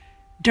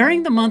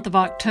During the month of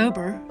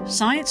October,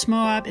 Science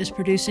Moab is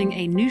producing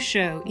a new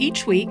show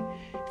each week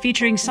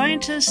featuring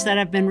scientists that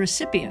have been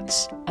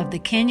recipients of the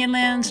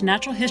Canyonlands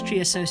Natural History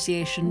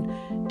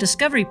Association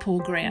Discovery Pool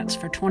grants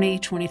for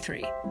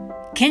 2023.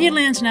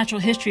 Canyonlands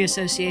Natural History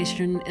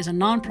Association is a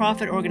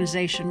nonprofit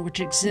organization which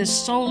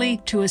exists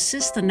solely to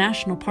assist the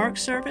National Park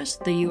Service,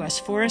 the U.S.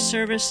 Forest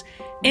Service,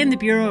 and the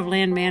Bureau of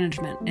Land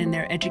Management in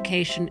their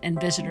education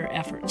and visitor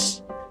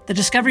efforts. The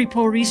Discovery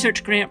Pool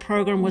Research Grant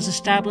Program was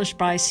established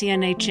by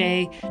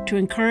CNHA to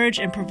encourage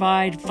and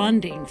provide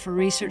funding for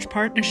research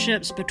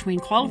partnerships between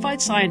qualified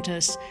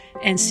scientists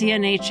and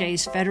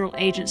CNHA's federal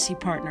agency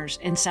partners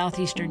in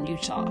southeastern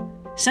Utah.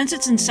 Since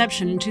its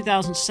inception in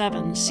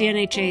 2007,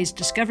 CNHA's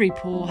Discovery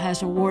Pool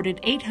has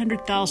awarded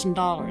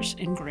 $800,000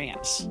 in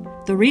grants.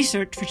 The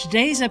research for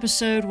today's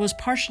episode was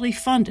partially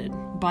funded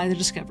by the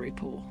Discovery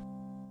Pool.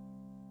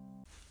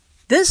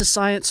 This is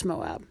Science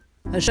Moab,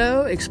 a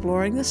show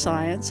exploring the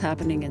science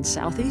happening in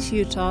southeast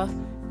Utah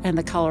and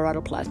the Colorado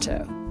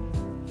Plateau.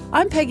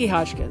 I'm Peggy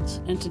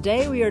Hodgkins, and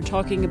today we are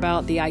talking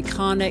about the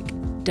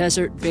iconic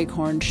desert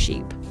bighorn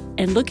sheep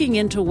and looking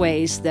into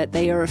ways that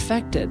they are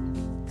affected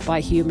by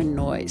human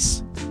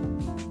noise.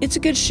 It's a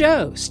good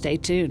show. Stay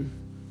tuned.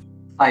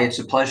 Hi, it's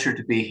a pleasure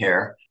to be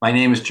here. My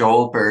name is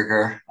Joel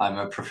Berger. I'm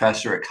a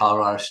professor at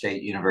Colorado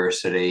State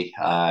University.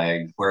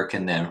 I work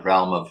in the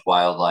realm of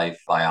wildlife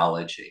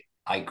biology.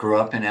 I grew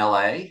up in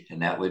LA,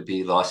 and that would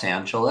be Los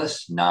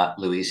Angeles, not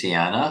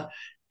Louisiana.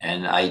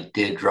 And I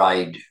did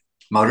ride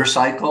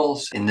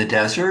motorcycles in the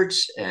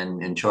deserts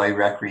and enjoy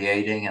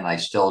recreating, and I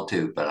still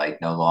do, but I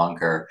no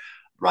longer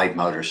ride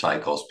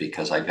motorcycles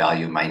because I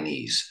value my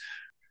knees.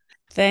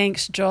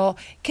 Thanks, Joel.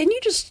 Can you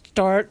just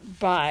start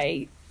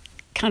by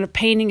kind of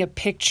painting a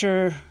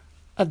picture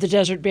of the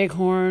desert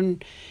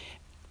bighorn,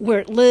 where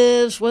it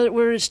lives, what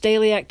are its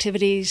daily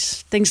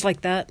activities, things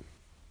like that?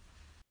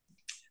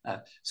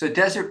 So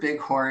desert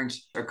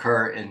bighorns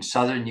occur in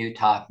southern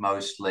Utah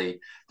mostly.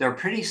 They're a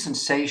pretty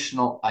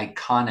sensational,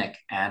 iconic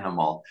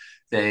animal.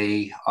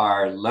 They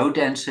are low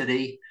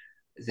density.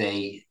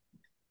 They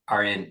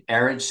are in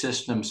arid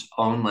systems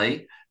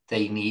only.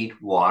 They need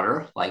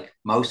water, like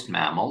most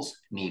mammals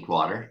need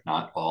water,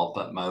 not all,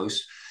 but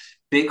most.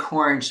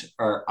 Bighorns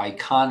are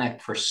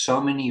iconic for so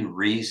many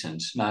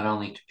reasons, not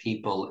only to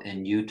people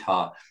in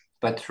Utah,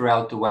 but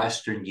throughout the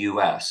western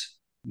US.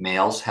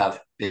 Males have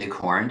big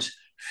horns.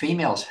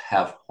 Females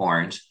have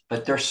horns,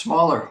 but they're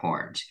smaller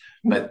horns.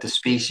 But the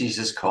species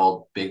is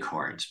called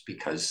bighorns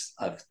because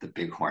of the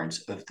big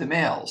horns of the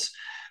males.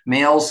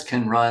 Males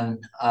can run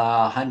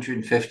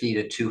 150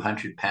 to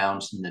 200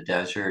 pounds in the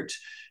desert.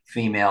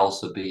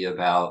 Females will be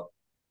about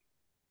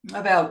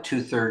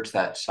two-thirds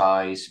that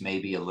size,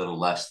 maybe a little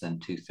less than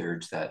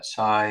two-thirds that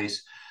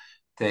size.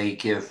 They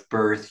give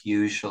birth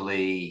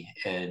usually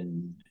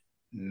in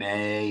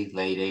May,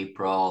 late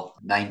April.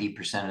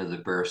 90% of the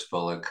births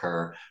will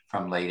occur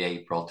from late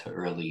April to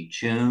early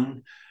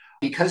June.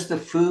 Because the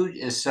food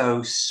is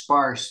so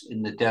sparse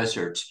in the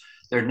deserts,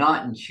 they're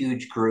not in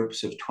huge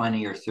groups of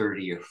 20 or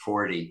 30 or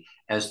 40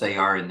 as they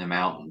are in the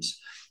mountains.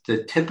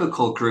 The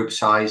typical group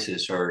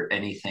sizes are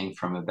anything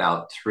from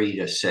about 3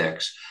 to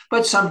 6,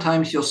 but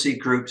sometimes you'll see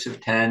groups of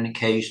 10,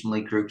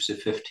 occasionally groups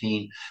of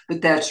 15,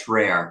 but that's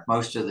rare.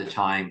 Most of the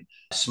time,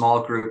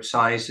 small group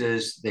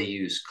sizes, they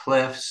use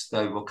cliffs.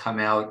 They will come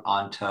out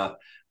onto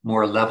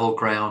more level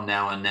ground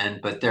now and then,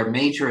 but their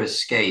major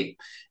escape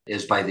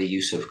is by the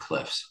use of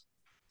cliffs.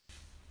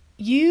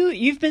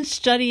 You've been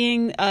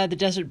studying the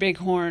desert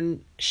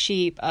bighorn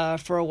sheep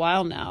for a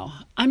while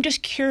now. I'm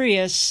just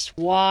curious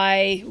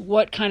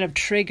what kind of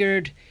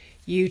triggered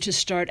you to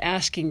start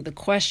asking the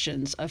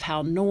questions of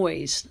how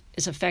noise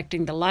is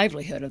affecting the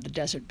livelihood of the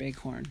desert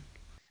bighorn.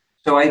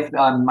 So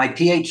my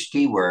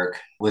PhD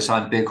work was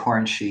on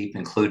bighorn sheep,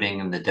 including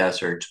in the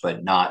deserts,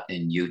 but not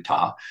in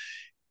Utah.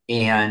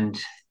 And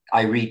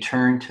I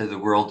returned to the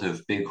world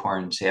of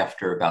bighorns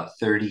after about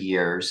 30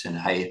 years, and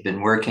I had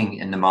been working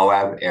in the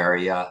Moab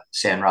area,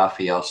 San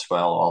Rafael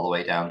Swell, all the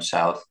way down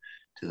south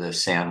to the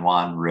San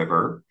Juan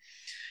River.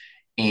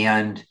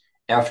 And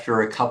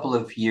after a couple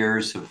of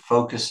years of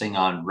focusing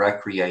on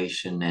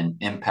recreation and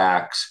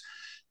impacts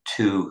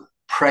to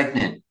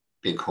pregnant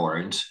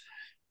bighorns,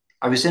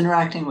 I was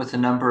interacting with a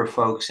number of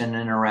folks in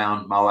and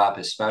around Moab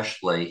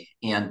especially,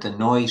 and the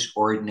noise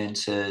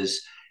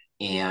ordinances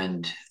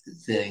and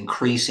the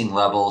increasing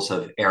levels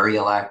of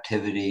aerial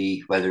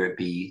activity, whether it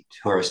be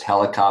tourist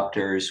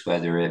helicopters,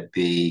 whether it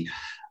be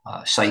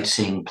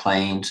sightseeing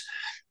planes,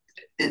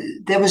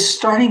 that was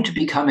starting to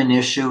become an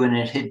issue, and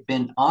it had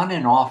been on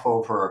and off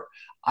over,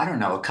 I don't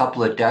know, a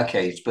couple of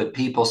decades. But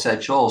people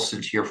said, Joel,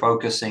 since you're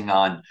focusing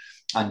on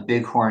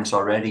bighorns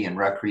already and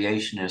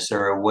recreation, is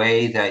there a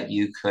way that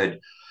you could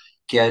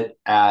get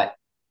at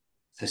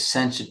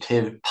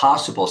the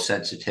possible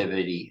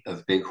sensitivity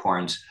of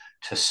bighorns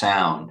to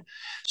sound?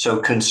 So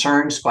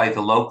concerns by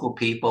the local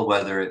people,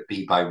 whether it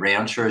be by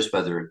ranchers,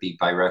 whether it be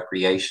by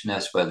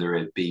recreationists, whether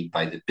it be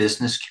by the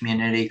business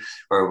community,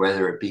 or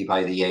whether it be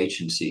by the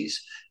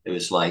agencies. It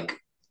was like,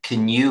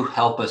 can you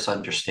help us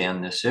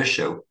understand this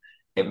issue?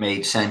 It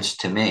made sense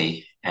to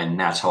me. And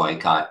that's how I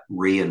got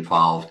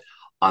re-involved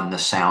on the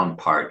sound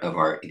part of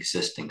our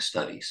existing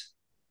studies.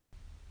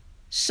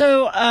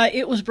 So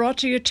it was brought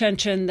to your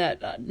attention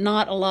that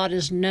not a lot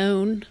is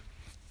known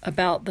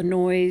about the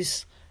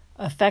noise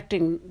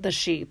affecting the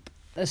sheep,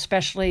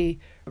 especially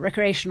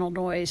recreational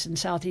noise in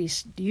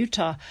southeast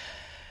Utah.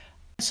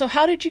 So,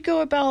 how did you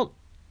go about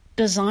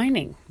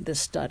designing this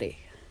study?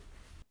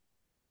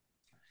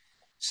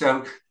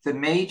 So, the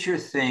major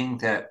thing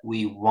that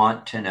we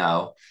want to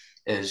know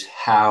is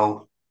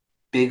how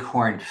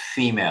bighorn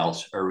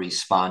females are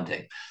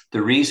responding.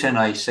 The reason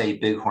I say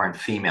bighorn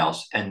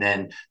females, and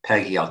then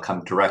Peggy, I'll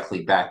come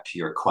directly back to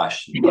your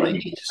question, but I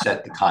need to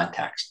set the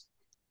context.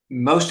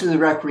 Most of the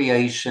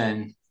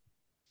recreation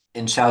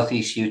in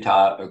Southeast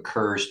Utah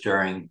occurs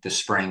during the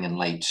spring and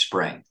late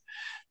spring.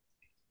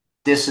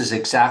 This is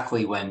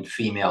exactly when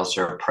females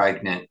are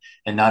pregnant,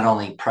 and not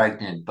only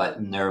pregnant, but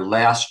in their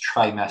last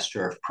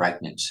trimester of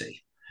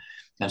pregnancy.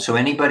 And so,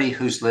 anybody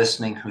who's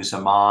listening, who's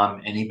a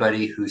mom,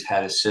 anybody who's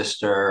had a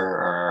sister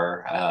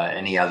or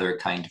any other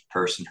kind of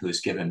person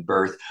who's given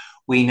birth,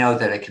 we know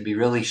that it can be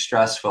really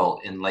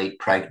stressful in late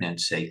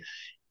pregnancy.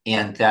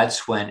 And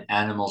that's when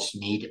animals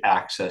need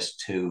access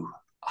to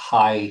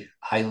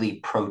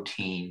highly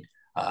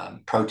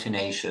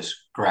proteinaceous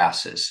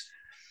grasses.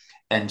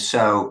 And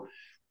so,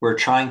 we're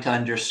trying to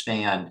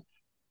understand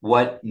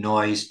what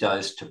noise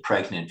does to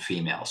pregnant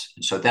females.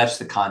 And so that's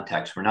the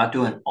context. We're not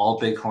doing all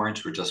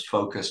bighorns, we're just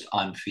focused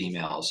on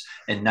females.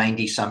 And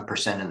 90 some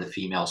percent of the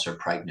females are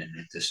pregnant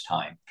at this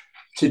time.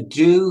 To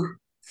do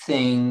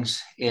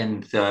things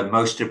in the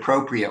most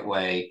appropriate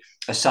way,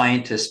 a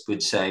scientist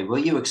would say, will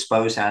you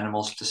expose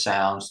animals to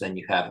sounds? Then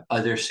you have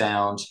other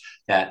sounds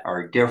that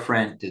are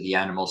different. Do the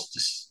animals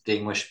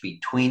distinguish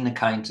between the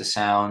kinds of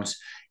sounds?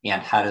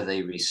 And how do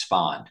they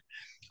respond?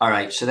 All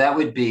right, so that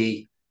would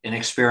be an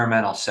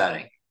experimental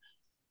setting.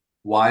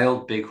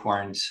 Wild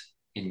bighorns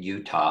in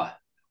Utah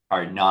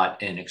are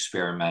not in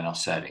experimental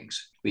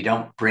settings. We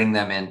don't bring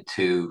them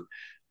into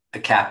a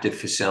captive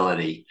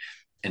facility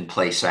and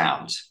play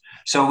sounds.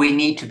 So we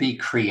need to be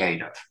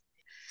creative.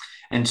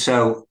 And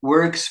so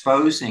we're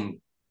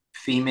exposing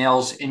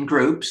females in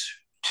groups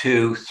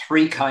to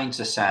three kinds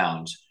of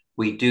sounds.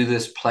 We do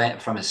this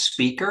from a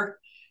speaker,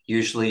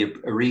 usually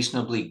a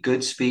reasonably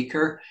good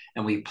speaker,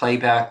 and we play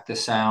back the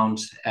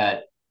sounds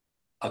at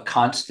a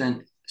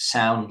constant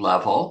sound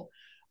level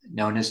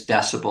known as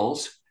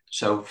decibels,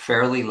 so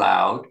fairly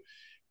loud.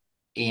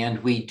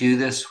 And we do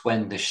this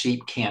when the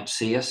sheep can't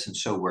see us, and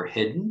so we're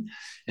hidden.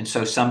 And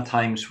so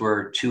sometimes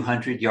we're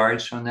 200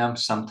 yards from them,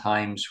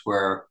 sometimes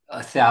we're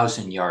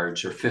 1,000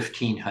 yards or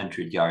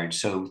 1,500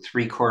 yards, so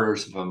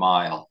 3/4 of a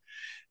mile.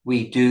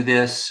 We do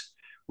this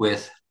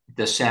with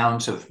the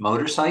sounds of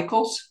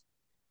motorcycles.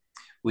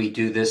 We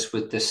do this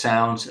with the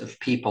sounds of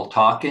people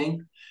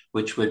talking,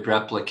 which would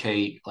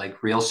replicate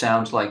like real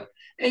sounds like,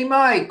 hey,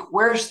 Mike,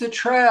 where's the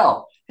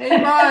trail? Hey,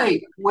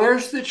 Mike,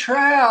 where's the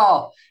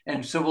trail?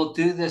 And so we'll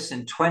do this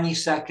in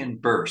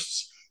 20-second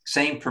bursts.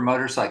 Same for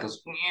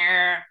motorcycles.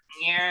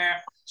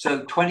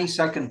 So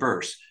 20-second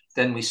bursts.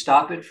 Then we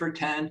stop it for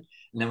 10, and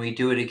then we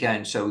do it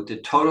again. So the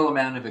total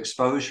amount of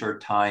exposure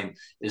time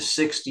is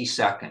 60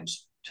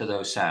 seconds to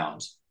those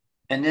sounds.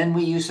 And then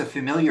we use a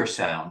familiar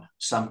sound,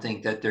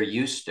 something that they're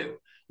used to,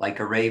 like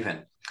a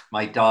raven.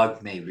 My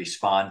dog may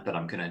respond, but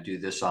I'm going to do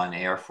this on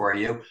air for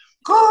you.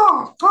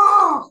 Caw,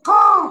 caw,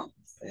 caw.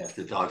 If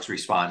the dog's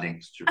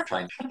responding,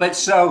 but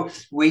so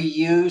we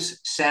use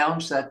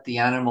sounds that the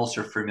animals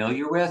are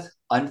familiar with,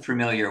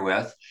 unfamiliar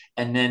with,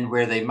 and then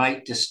where they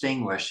might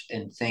distinguish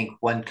and think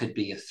one could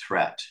be a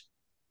threat.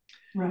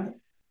 Right.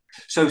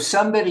 So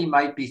somebody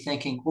might be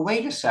thinking, well,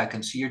 wait a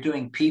second. So you're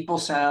doing people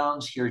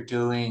sounds, you're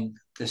doing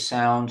the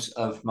sounds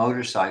of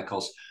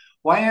motorcycles.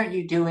 Why aren't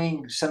you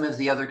doing some of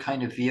the other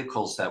kind of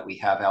vehicles that we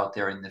have out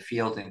there in the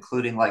field,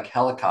 including like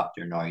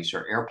helicopter noise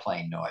or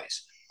airplane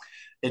noise?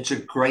 It's a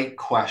great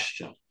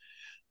question.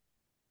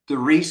 The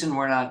reason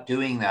we're not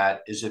doing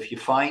that is if you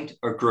find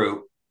a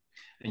group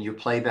and you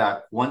play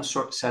back one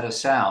set of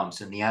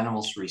sounds and the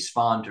animals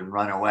respond and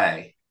run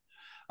away,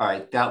 all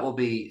right, that will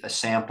be a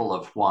sample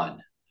of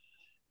one.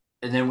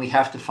 And then we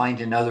have to find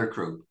another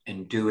group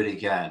and do it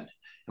again.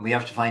 And we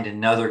have to find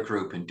another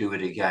group and do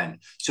it again.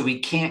 So we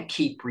can't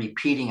keep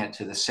repeating it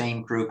to the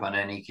same group on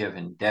any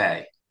given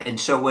day. And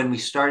so when we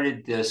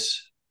started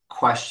this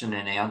question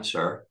and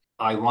answer,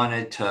 I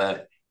wanted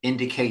to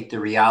indicate the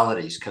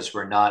realities because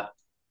we're not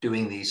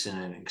doing these in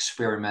an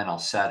experimental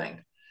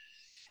setting.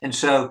 And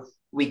so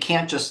we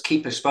can't just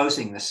keep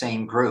exposing the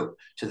same group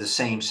to the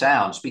same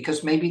sounds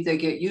because maybe they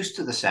get used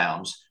to the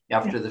sounds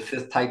after the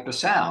fifth type of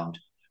sound.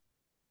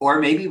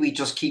 Or maybe we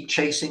just keep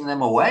chasing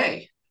them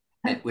away,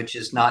 which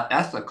is not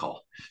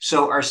ethical.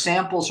 So our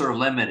samples are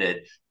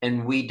limited,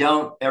 and we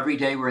don't, every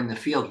day we're in the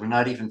field, we're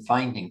not even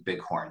finding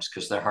bighorns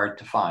because they're hard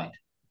to find.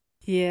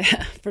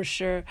 Yeah, for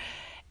sure.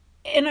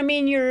 And I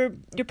mean, your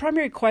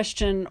primary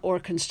question or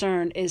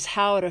concern is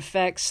how it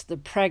affects the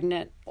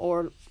pregnant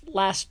or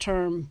last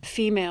term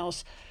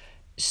females.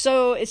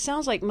 So it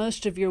sounds like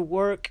most of your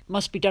work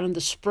must be done in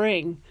the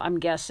spring, I'm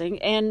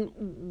guessing. And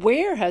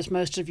where has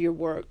most of your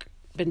work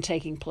been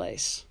taking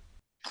place?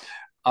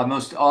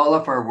 Almost all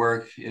of our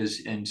work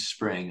is in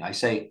spring. I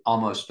say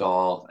almost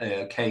all.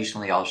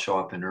 Occasionally, I'll show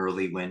up in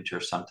early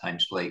winter,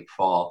 sometimes late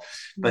fall.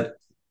 But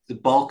the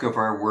bulk of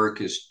our work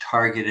is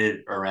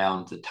targeted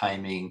around the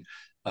timing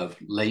of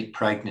late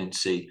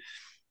pregnancy,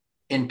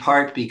 in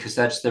part because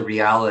that's the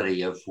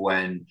reality of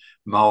when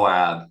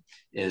Moab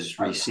is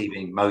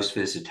receiving most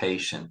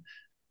visitation.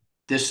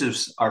 This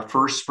is our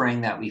first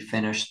spring that we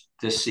finished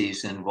this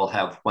season. We'll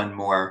have one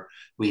more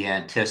we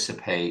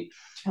anticipate.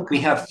 Okay. We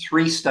have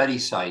 3 study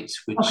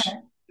sites, which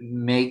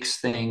makes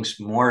things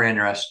more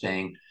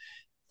interesting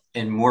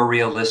and more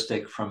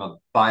realistic from a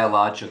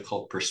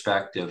biological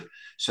perspective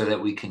so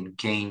that we can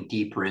gain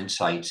deeper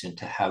insights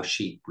into how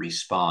sheep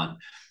respond.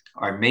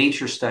 Our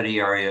major study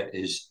area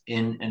is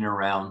in and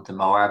around the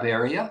Moab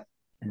area,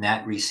 and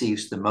that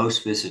receives the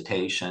most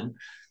visitation.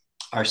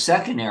 Our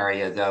second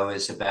area, though,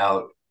 is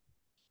about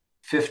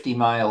 50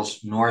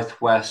 miles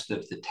northwest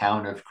of the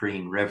town of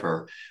Green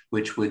River,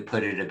 which would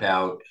put it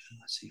about,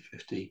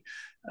 50,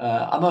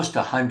 almost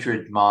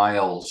 100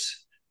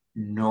 miles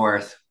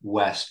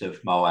northwest of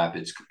Moab.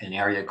 It's an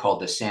area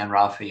called the San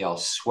Rafael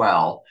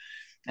Swell,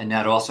 and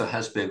that also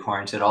has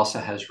bighorns. It also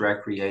has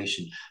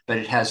recreation, but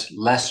it has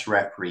less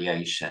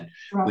recreation,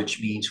 right, which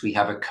means we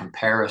have a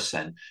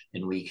comparison,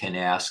 and we can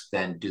ask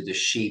then, do the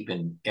sheep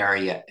in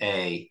area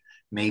A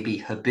maybe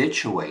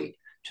habituate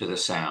to the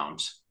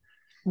sounds?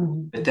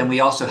 Mm-hmm. But then we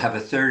also have a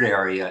third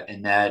area,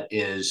 and that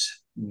is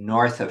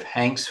north of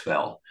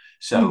Hanksville.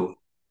 So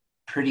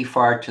pretty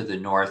far to the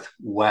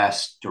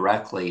northwest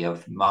directly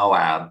of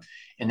Moab.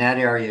 And that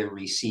area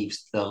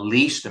receives the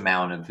least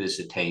amount of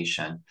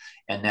visitation.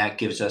 And that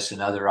gives us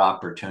another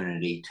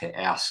opportunity to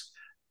ask,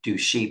 do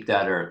sheep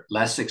that are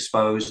less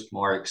exposed,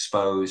 more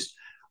exposed,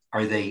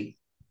 are they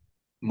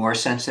more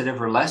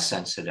sensitive or less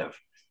sensitive?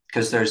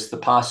 Because there's the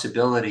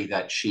possibility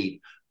that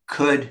sheep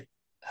could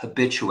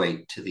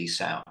habituate to these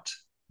sounds.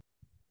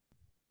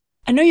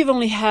 I know you've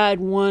only had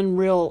one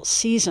real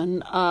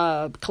season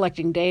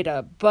collecting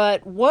data,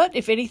 but what,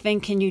 if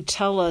anything, can you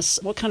tell us?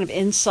 What kind of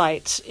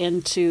insights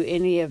into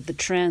any of the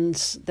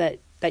trends that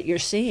you're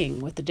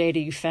seeing with the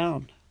data you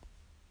found?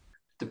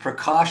 The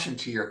precaution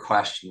to your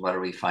question, what are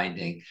we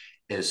finding,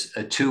 is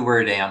a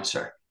 2-word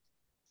answer.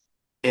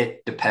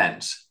 It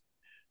depends.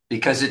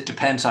 Because it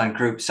depends on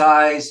group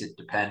size, it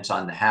depends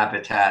on the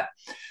habitat.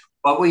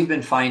 What we've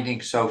been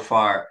finding so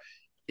far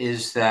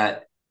is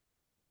that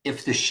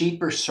if the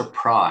sheep are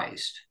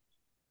surprised,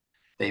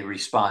 they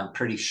respond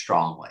pretty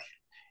strongly.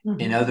 Mm-hmm.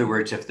 In other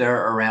words, if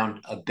they're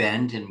around a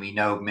bend, and we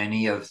know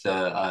many of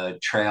the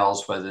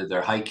trails, whether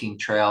they're hiking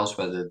trails,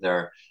 whether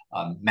they're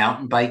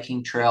mountain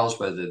biking trails,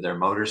 whether they're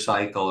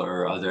motorcycle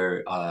or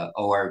other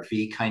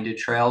ORV kind of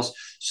trails,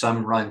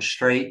 some run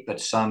straight,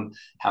 but some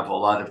have a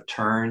lot of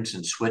turns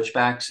and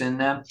switchbacks in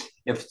them.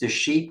 If the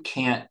sheep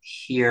can't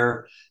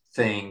hear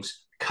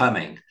things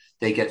coming,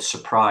 they get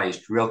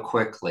surprised real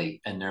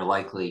quickly, and they're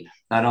likely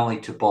not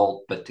only to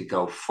bolt, but to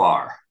go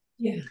far.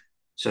 Yeah.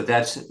 So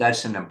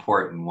that's an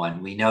important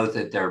one. We know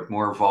that they're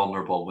more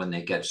vulnerable when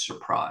they get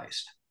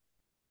surprised.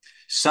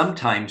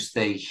 Sometimes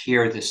they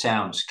hear the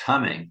sounds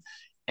coming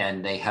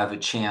and they have a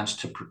chance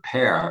to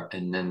prepare,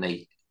 and then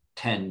they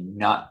tend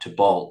not to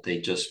bolt. They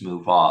just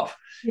move off.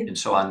 Yeah. And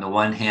so on the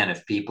one hand,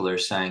 if people are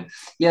saying,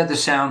 yeah, the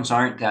sounds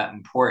aren't that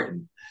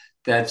important,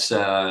 that's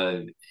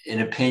an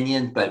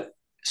opinion, but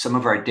some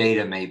of our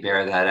data may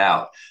bear that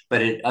out.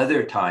 But at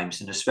other times,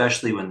 and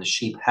especially when the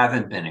sheep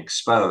haven't been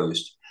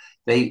exposed,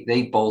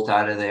 they bolt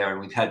out of there. And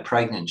we've had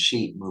pregnant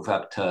sheep move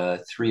up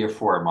to 3 or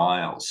 4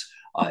 miles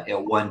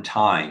at one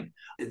time.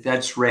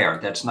 That's rare.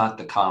 That's not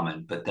the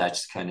common, but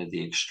that's kind of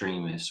the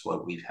extreme is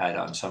what we've had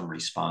on some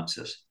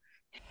responses.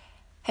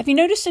 Have you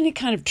noticed any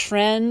kind of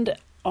trend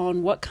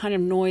on what kind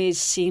of noise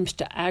seems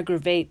to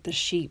aggravate the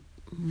sheep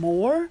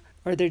more?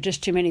 Or are there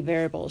just too many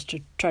variables to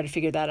try to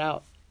figure that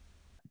out?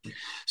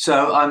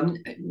 So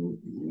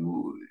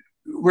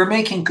we're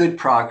making good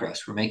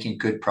progress.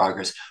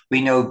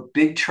 We know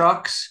big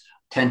trucks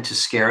tend to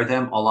scare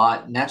them a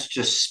lot, and that's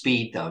just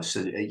speed, though.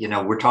 So,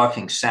 we're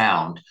talking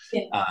sound.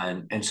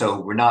 Yeah. And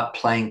so we're not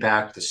playing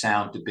back the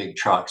sound to big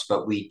trucks,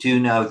 but we do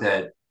know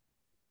that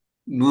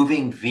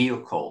moving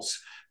vehicles,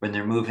 when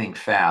they're moving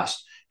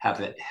fast,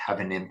 have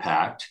an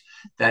impact.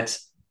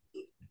 That's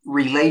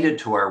related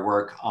to our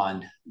work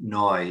on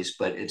noise,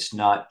 but it's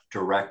not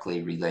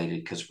directly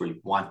related because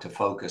we want to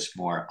focus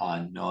more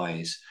on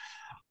noise.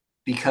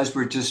 Because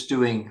we're just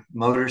doing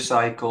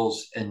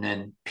motorcycles and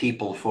then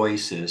people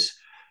voices,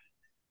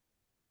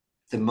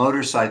 the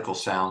motorcycle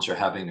sounds are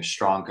having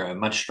a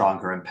much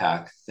stronger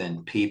impact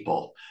than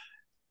people.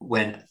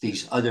 when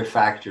these other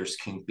factors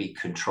can be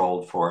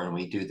controlled for, and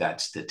we do that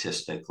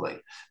statistically.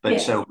 But Yeah.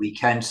 so we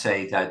can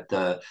say that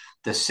the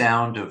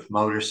sound of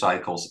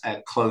motorcycles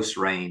at close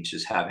range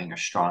is having a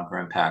stronger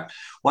impact.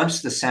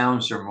 Once the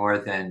sounds are more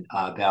than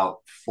about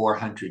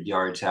 400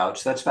 yards out,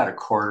 so that's about a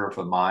quarter of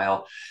a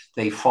mile,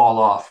 they fall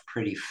off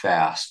pretty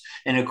fast.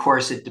 And of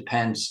course, it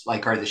depends,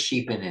 like, are the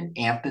sheep in an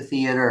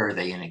amphitheater? Are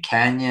they in a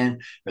canyon?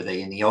 Are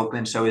they in the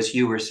open? So as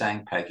you were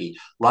saying, Peggy,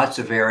 lots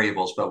of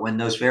variables, but when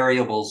those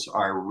variables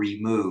are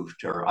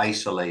removed or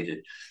isolated,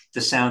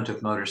 the sound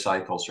of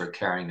motorcycles are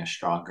carrying a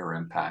stronger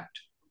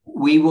impact.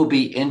 We will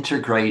be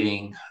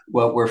integrating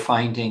what we're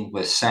finding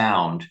with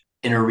sound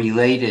in a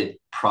related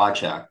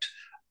project.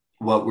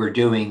 What we're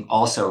doing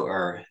also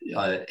are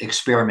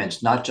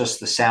experiments, not just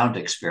the sound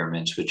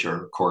experiments, which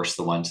are, of course,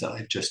 the ones that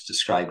I've just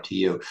described to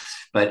you,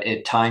 but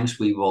at times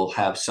we will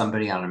have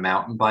somebody on a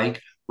mountain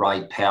bike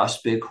ride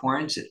past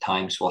bighorns. At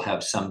times we'll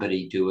have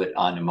somebody do it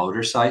on a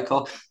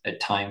motorcycle.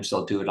 At times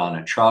they'll do it on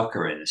a truck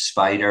or in a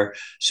spider.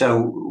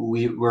 So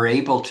we're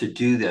able to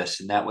do this,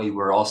 and that way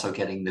we're also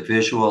getting the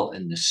visual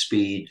and the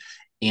speed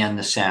and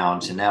the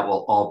sounds, and that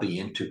will all be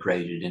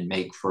integrated and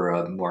make for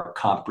a more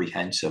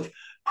comprehensive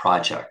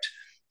project.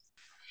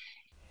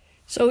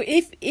 So,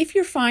 if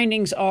your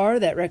findings are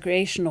that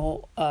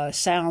recreational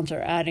sounds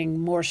are adding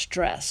more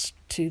stress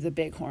to the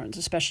bighorns,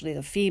 especially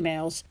the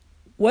females,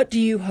 what do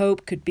you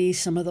hope could be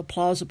some of the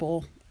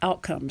plausible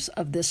outcomes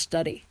of this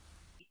study?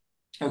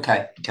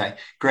 Okay,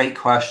 great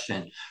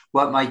question.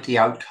 What might the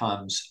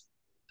outcomes?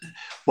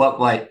 What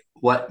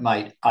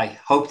might I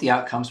hope the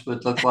outcomes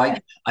would look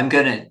like? I'm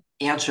going to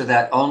answer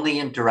that only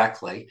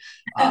indirectly,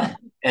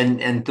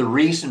 and the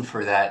reason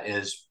for that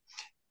is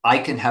I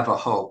can have a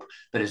hope,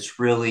 but it's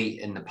really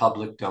in the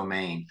public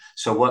domain.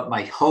 So what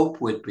my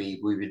hope would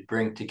be, we would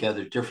bring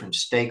together different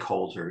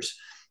stakeholders,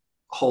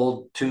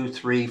 hold 2,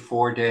 3,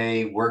 4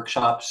 day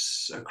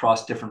workshops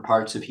across different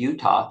parts of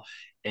Utah,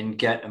 and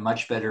get a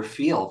much better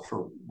feel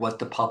for what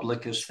the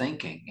public is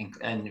thinking.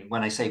 And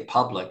when I say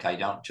public, I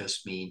don't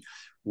just mean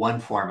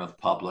one form of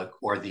public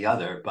or the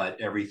other, but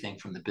everything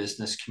from the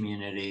business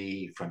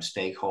community, from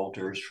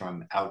stakeholders,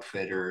 from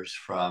outfitters,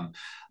 from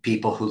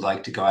people who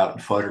like to go out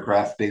and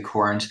photograph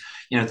bighorns,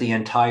 the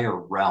entire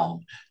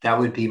realm. That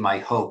would be my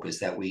hope, is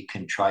that we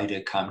can try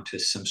to come to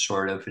some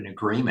sort of an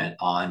agreement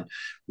on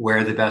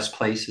where the best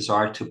places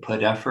are to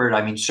put effort.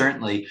 I mean,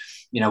 certainly,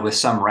 with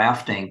some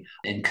rafting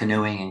and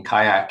canoeing and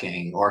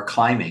kayaking or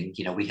climbing,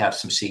 we have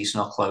some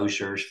seasonal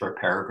closures for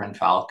peregrine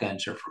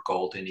falcons or for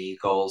golden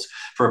eagles,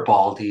 for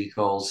bald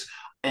eagles.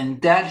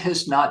 And that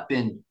has not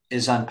been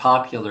as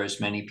unpopular as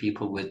many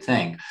people would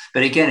think.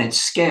 But again, it's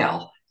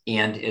scale,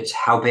 and it's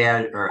how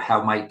bad or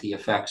how might the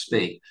effects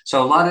be.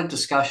 So a lot of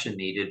discussion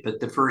needed, but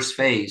the first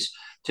phase,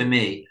 to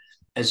me,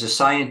 as a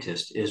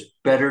scientist, is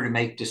better to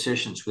make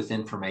decisions with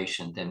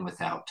information than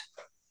without.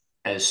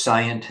 As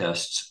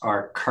scientists,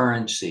 our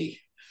currency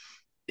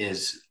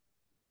is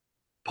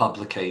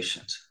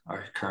publications.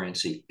 Our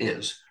currency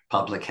is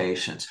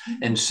publications.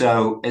 And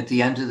so at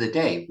the end of the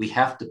day, we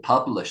have to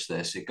publish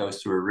this. It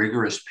goes through a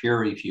rigorous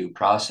peer review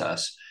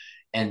process,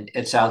 and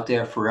it's out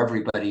there for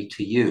everybody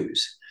to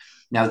use.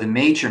 Now, the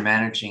major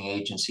managing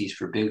agencies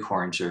for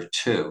bighorns are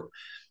two.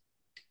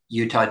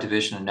 Utah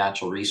Division of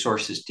Natural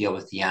Resources deal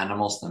with the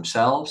animals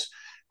themselves,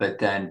 but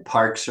then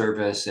Park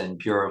Service and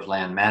Bureau of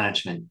Land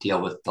Management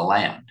deal with the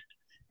land.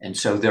 And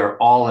so they're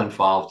all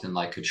involved in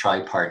like a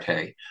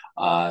tripartite,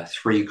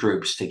 three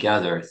groups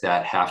together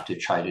that have to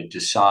try to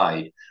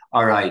decide,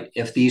 all right,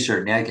 if these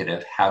are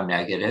negative, how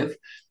negative?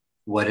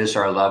 What is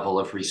our level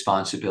of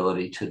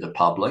responsibility to the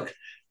public?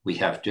 We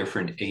have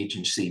different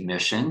agency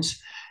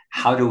missions.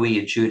 How do we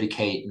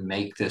adjudicate and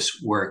make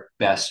this work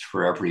best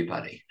for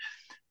everybody?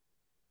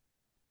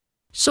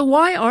 So,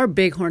 why are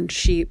bighorn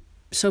sheep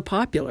so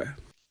popular?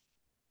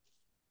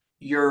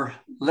 Your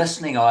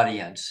listening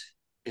audience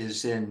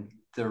is in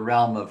the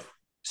realm of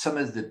some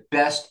of the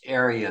best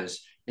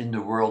areas in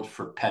the world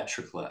for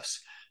petroglyphs.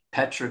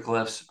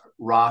 Petroglyphs,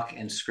 rock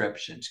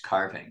inscriptions,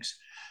 carvings.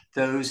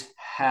 Those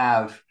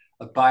have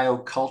a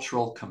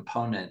biocultural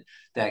component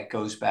that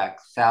goes back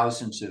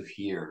thousands of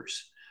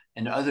years.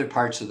 In other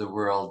parts of the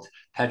world,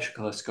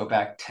 petroglyphs go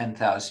back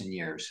 10,000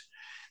 years.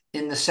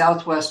 In the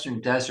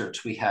southwestern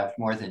deserts, we have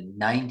more than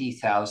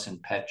 90,000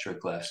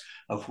 petroglyphs,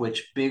 of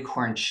which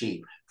bighorn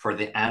sheep, for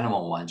the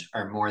animal ones,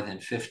 are more than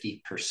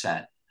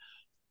 50%.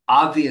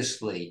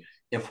 Obviously,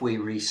 if we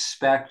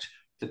respect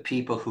the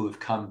people who have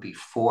come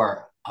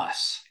before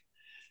us,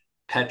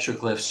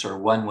 petroglyphs are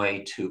one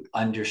way to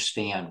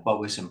understand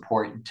what was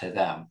important to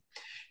them.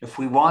 If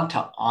we want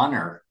to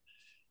honor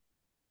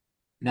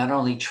not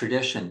only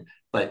tradition,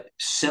 but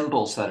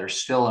symbols that are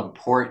still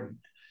important,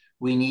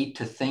 we need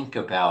to think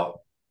about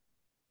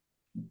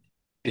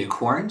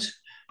bighorns,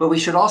 but we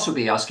should also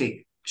be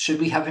asking, should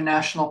we have a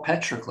national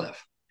petroglyph?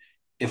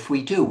 If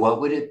we do,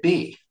 what would it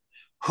be?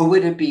 Who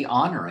would it be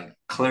honoring?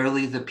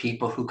 Clearly the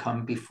people who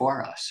come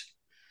before us.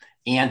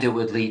 And it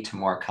would lead to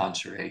more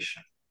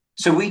conservation.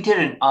 So we did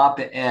an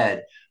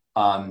op-ed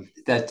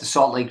that the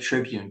Salt Lake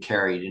Tribune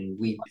carried. And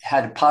we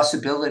had a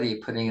possibility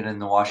of putting it in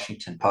the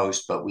Washington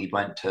Post, but we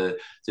went to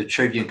the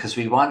Tribune because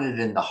we wanted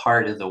it in the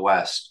heart of the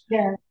West,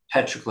 Yeah.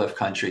 petroglyph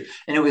country.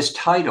 And it was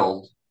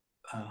titled,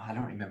 I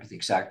don't remember the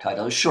exact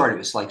title. It was short. It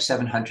was like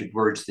 700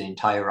 words, the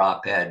entire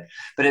op-ed.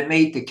 But it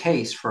made the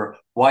case for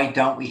why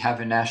don't we have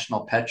a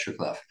national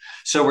petroglyph?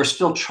 So we're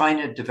still trying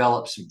to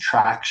develop some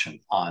traction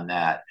on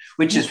that,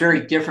 which is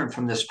very different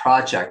from this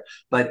project.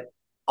 But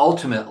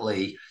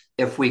ultimately,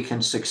 if we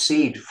can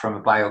succeed from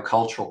a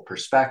biocultural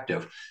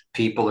perspective,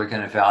 people are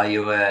going to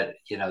value it.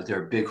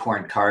 There are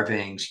bighorn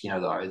carvings,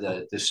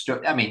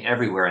 I mean,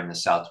 everywhere in the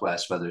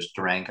Southwest, whether it's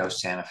Durango,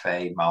 Santa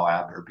Fe,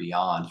 Moab, or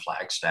beyond,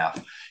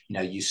 Flagstaff,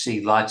 you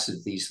see lots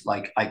of these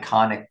like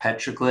iconic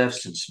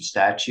petroglyphs and some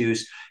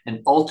statues, and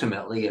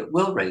ultimately it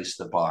will raise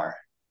the bar.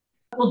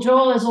 Well,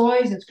 Joel, as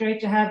always, it's great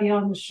to have you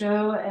on the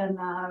show,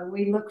 and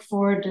we look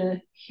forward to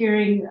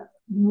hearing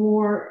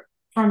more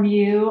from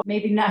you,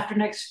 maybe after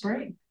next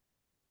spring.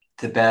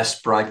 The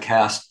best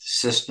broadcast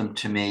system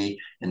to me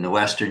in the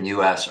Western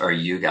U.S. are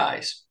you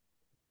guys.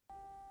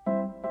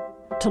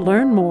 To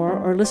learn more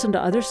or listen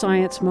to other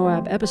Science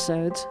Moab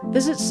episodes,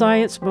 visit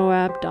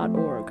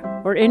sciencemoab.org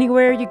or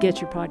anywhere you get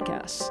your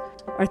podcasts.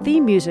 Our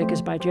theme music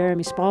is by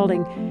Jeremy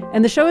Spalding,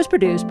 and the show is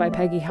produced by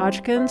Peggy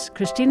Hodgkins,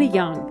 Christina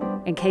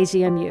Young, and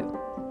KZMU.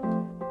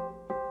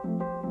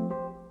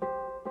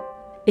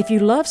 If you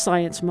love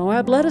Science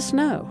Moab, let us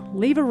know.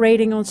 Leave a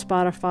rating on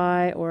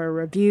Spotify or a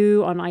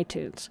review on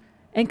iTunes.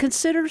 And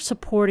consider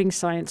supporting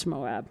Science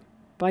Moab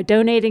by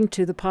donating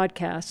to the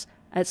podcast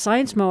at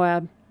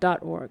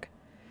sciencemoab.org.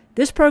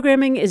 This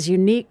programming is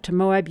unique to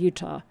Moab,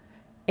 Utah,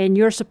 and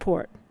your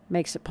support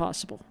makes it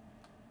possible.